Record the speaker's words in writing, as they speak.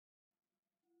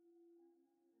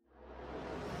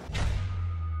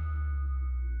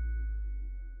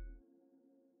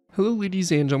Hello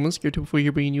ladies and gentlemen, Zackary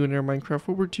here bringing you another Minecraft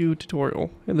World War II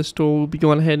tutorial. In this tutorial we'll be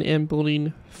going ahead and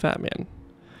building Fatman.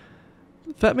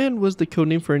 Fatman was the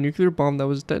codename for a nuclear bomb that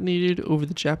was detonated over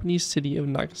the Japanese city of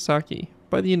Nagasaki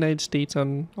by the United States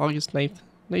on August 9th,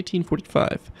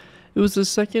 1945. It was the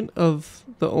second of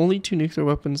the only two nuclear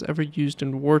weapons ever used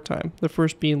in wartime, the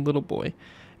first being Little Boy,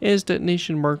 and its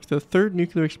detonation marked the third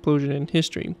nuclear explosion in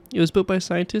history. It was built by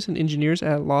scientists and engineers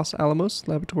at Los Alamos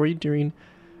Laboratory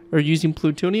using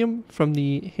plutonium from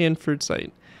the Hanford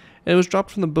site, and it was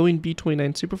dropped from the Boeing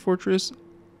B-29 Superfortress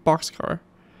boxcar,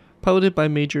 piloted by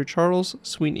Major Charles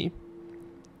Sweeney.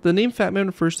 The name Fatman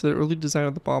refers to the early design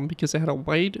of the bomb because it had a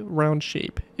wide, round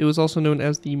shape. It was also known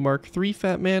as the Mark III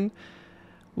Fatman,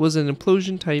 was an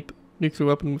implosion-type nuclear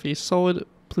weapon with a solid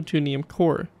plutonium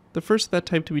core. The first of that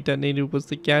type to be detonated was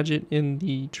the gadget in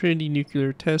the Trinity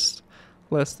nuclear test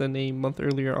less than a month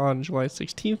earlier on July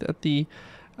 16th at the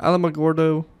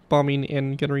Alamogordo bombing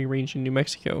and gunnery range in New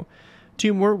Mexico.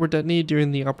 Two more were detonated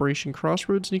during the Operation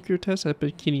Crossroads nuclear test at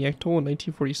Bikini Atoll in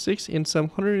 1946, and some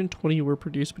 120 were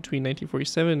produced between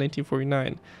 1947 and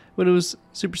 1949, when it was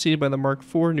superseded by the Mark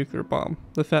IV nuclear bomb.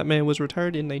 The Fat Man was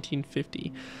retired in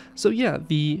 1950. So yeah,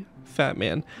 the Fat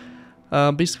Man.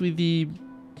 Basically the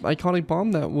iconic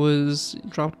bomb that was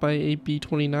dropped by a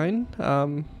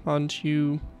B-29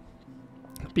 onto,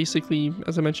 basically,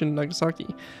 as I mentioned,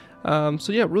 Nagasaki.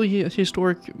 So yeah, really a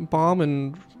historic bomb,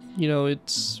 and you know,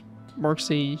 it marks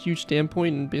a huge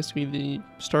standpoint and basically the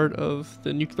start of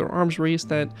the nuclear arms race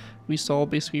that we saw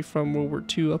basically from World War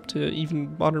II up to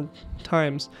even modern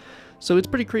times. So it's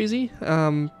pretty crazy,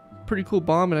 pretty cool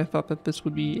bomb, and I thought that this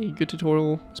would be a good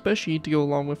tutorial, especially to go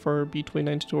along with our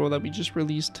B-29 tutorial that we just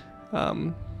released,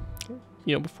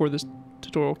 before this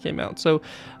tutorial came out. So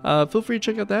feel free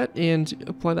to check out that and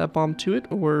apply that bomb to it,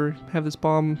 or have this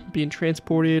bomb being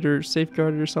transported or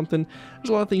safeguarded or something. There's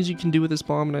a lot of things you can do with this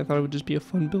bomb, and I thought it would just be a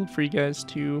fun build for you guys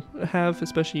to have,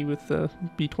 especially with the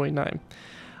B-29.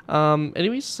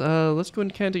 Anyways, let's go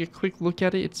and kind of take a quick look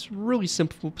at it. It's really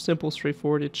simple,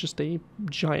 straightforward. It's just a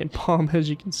giant bomb,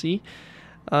 as you can see.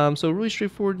 So really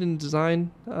straightforward in design.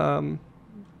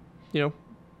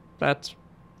 That's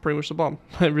pretty much the bomb.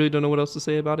 I really don't know what else to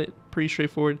say about it. Pretty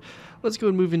straightforward. Let's go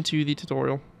and move into the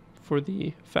tutorial for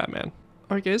the Fat Man.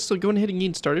 Alright guys, so going ahead and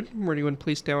getting started, we're going to go and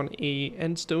place down a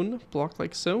endstone block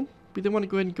like so. We then want to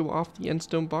go ahead and go off the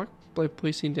endstone block by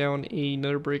placing down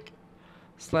another brick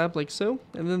slab like so.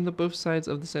 And then the both sides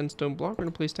of this endstone block, we're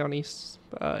going to place down a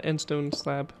endstone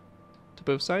slab to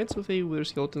both sides with a wither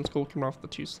skeleton skull coming off the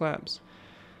two slabs.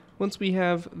 Once we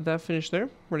have that finished there,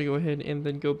 we're going to go ahead and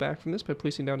then go back from this by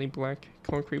placing down a black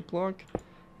concrete block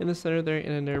in the center there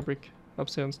and another brick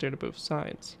upside down stair to both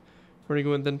sides. We're going to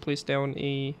go and then place down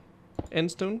a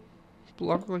endstone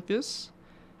block like this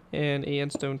and a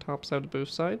endstone top side to both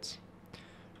sides.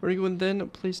 We're going to go and then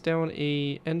place down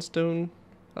a endstone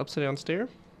upside down stair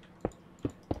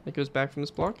that goes back from this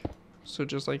block, so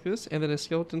just like this, and then a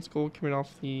skeleton skull coming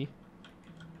off the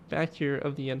back here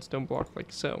of the endstone block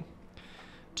like so.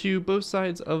 To both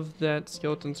sides of that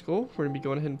skeleton skull, we're going to be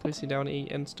going ahead and placing down a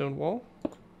endstone wall.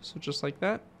 So just like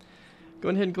that.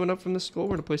 Going ahead and going up from the skull,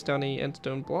 we're going to place down a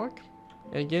endstone block.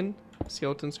 And again,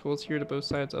 skeleton skulls here to both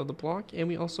sides of the block. And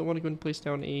we also want to go ahead and place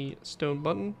down a stone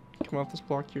button, come off this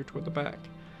block here toward the back.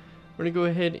 We're going to go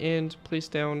ahead and place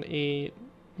down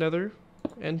another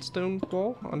endstone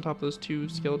wall on top of those two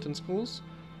skeleton skulls.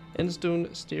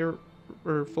 Endstone stair,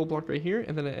 or full block right here,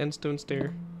 and then an endstone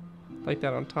stair like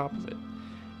that on top of it.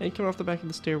 And coming off the back of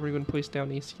the stair, we're going to place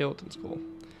down a skeleton skull.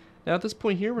 Now at this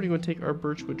point here, we're going to take our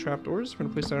birchwood trapdoors. We're going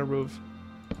to place down a row of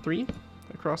 3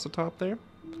 across the top there,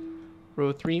 row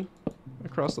of 3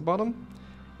 across the bottom,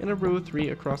 and a row of 3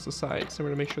 across the sides. So we're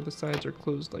going to make sure the sides are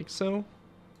closed like so.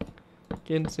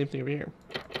 Again, same thing over here.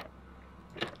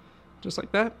 Just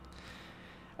like that.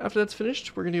 After that's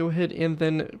finished, we're going to go ahead and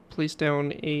then place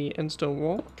down a endstone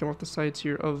wall, come off the sides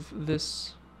here of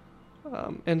this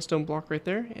endstone block right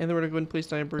there, and then we're going to go ahead and place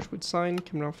down a birchwood sign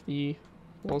coming off the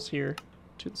walls here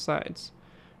to the sides.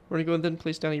 We're going to go and then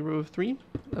place down a row of 3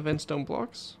 of endstone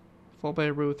blocks, followed by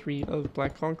a row of 3 of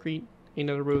black concrete,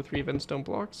 another row of 3 of endstone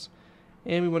blocks,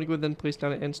 and we want to go and then place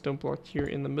down an endstone block here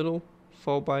in the middle,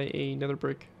 followed by another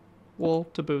brick wall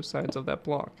to both sides of that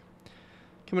block.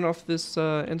 Coming off this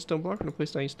endstone block, we're going to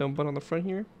place down a stone button on the front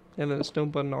here, and then a stone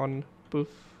button on both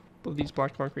of these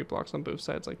black concrete blocks on both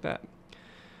sides like that.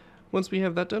 Once we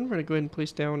have that done, we're going to go ahead and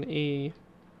place down a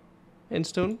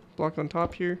endstone block on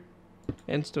top here,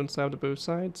 endstone slab to both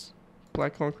sides,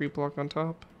 black concrete block on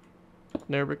top,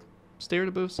 another brick stair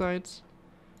to both sides,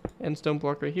 endstone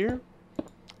block right here,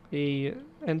 a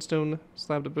endstone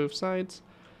slab to both sides,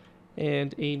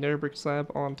 and a nether brick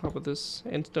slab on top of this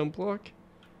endstone block,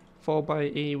 followed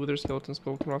by a wither skeleton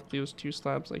skull coming off those 2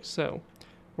 slabs like so.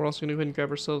 We're also going to go ahead and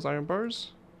grab ourselves iron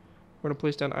bars. We're going to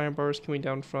place down iron bars coming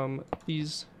down from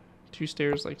these 2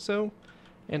 stairs like so,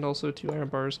 and also 2 iron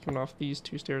bars coming off these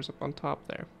 2 stairs up on top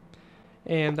there.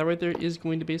 And that right there is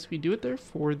going to basically do it there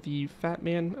for the Fat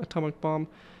Man atomic bomb.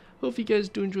 Hope you guys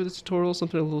do enjoy this tutorial,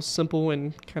 something a little simple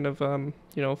and kind of,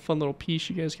 you know, fun little piece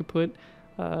you guys could put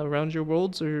around your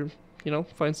worlds, or, you know,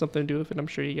 find something to do with it. I'm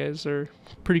sure you guys are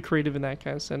pretty creative in that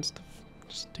kind of sense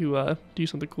to do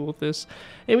something cool with this.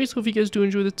 Anyways, hope you guys do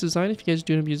enjoy this design. If you guys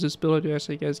do end up using this build, I do ask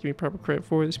that you guys give me proper credit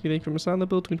for it. This will be linked from a on the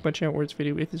build, link to my channel where it's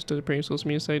video with this to the premium social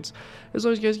media sites. As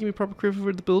long as you guys give me proper credit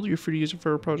for the build, you're free to use it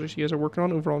for projects you guys are working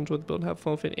on. Overall, enjoy the build, have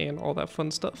fun with it, and all that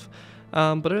fun stuff.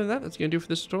 But other than that, that's going to do it for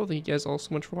this tutorial. Thank you guys all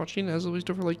so much for watching. As always,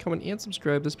 don't forget to like, comment, and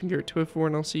subscribe. This has been Garrett204,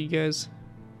 and I'll see you guys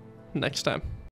next time.